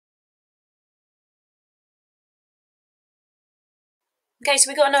Okay,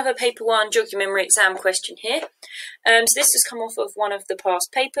 so we got another paper 1 geography memory exam question here. So this has come off of one of the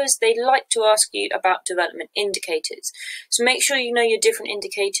past papers. They like to ask you about development indicators. So make sure you know your different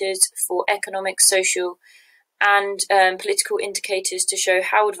indicators for economic, social and political indicators to show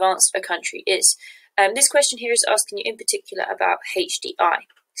how advanced a country is. This question here is asking you in particular about HDI.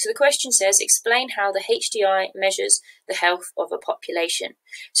 So the question says, explain how the HDI measures the health of a population.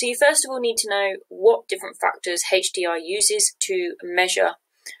 So you first of all need to know what different factors HDI uses to measure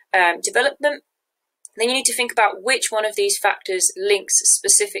development. Then you need to think about which one of these factors links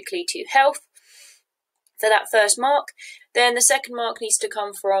specifically to health for that first mark. Then the second mark needs to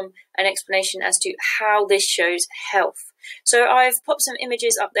come from an explanation as to how this shows health. So I've popped some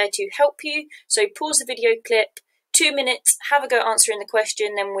images up there to help you. So pause the video clip, 2 minutes, have a go answering the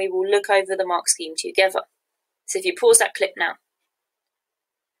question, then we will look over the mark scheme together. So if you pause that clip now.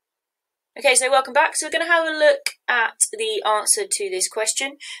 Okay, so welcome back. So we're going to have a look at the answer to this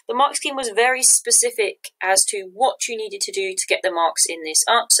question. The mark scheme was very specific as to what you needed to do to get the marks in this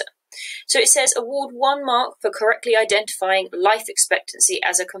answer. So it says award 1 mark for correctly identifying life expectancy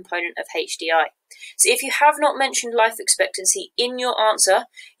as a component of HDI. So if you have not mentioned life expectancy in your answer,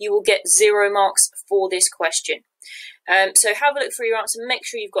 you will get 0 marks for this question. So have a look through your answer, make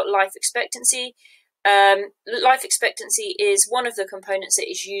sure you've got life expectancy. Life expectancy is one of the components that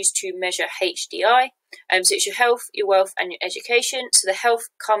is used to measure HDI. So it's your health, your wealth and your education. So the health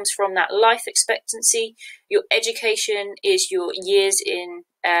comes from that life expectancy. Your education is your years in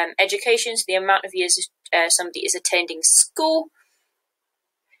education, so the amount of years somebody is attending school.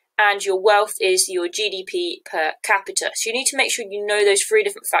 And your wealth is your GDP per capita. So you need to make sure you know those 3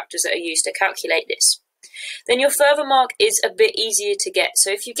 different factors that are used to calculate this. Then your further mark is a bit easier to get.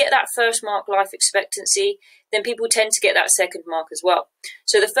 So if you get that first mark, life expectancy, then people tend to get that second mark as well.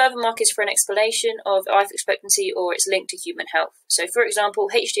 So the further mark is for an explanation of life expectancy or its link to human health. So for example,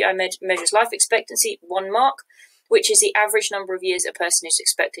 HDI measures life expectancy, 1 mark, which is the average number of years a person is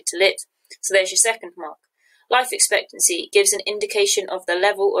expected to live. So there's your second mark. Life expectancy gives an indication of the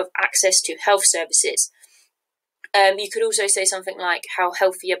level of access to health services. You could also say something like how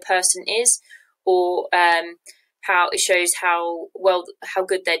healthy a person is, or how it shows how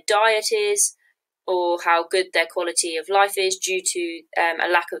good their diet is, or how good their quality of life is due to a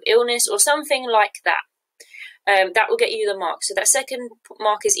lack of illness, or something like that. That will get you the mark. So that second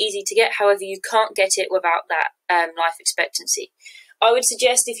mark is easy to get, however you can't get it without that life expectancy. I would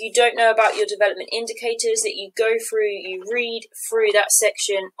suggest if you don't know about your development indicators that you go through, you read through that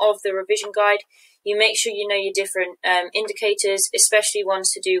section of the revision guide. You make sure you know your different indicators, especially ones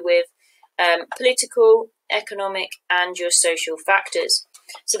to do with political, economic and your social factors.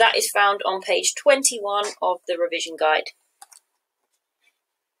 So that is found on page 21 of the revision guide.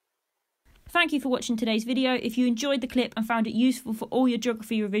 Thank you for watching today's video. If you enjoyed the clip and found it useful for all your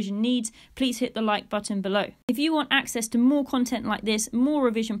geography revision needs, please hit the like button below. If you want access to more content like this, more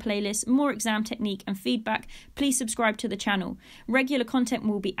revision playlists, more exam technique and feedback, please subscribe to the channel. Regular content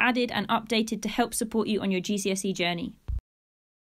will be added and updated to help support you on your GCSE journey.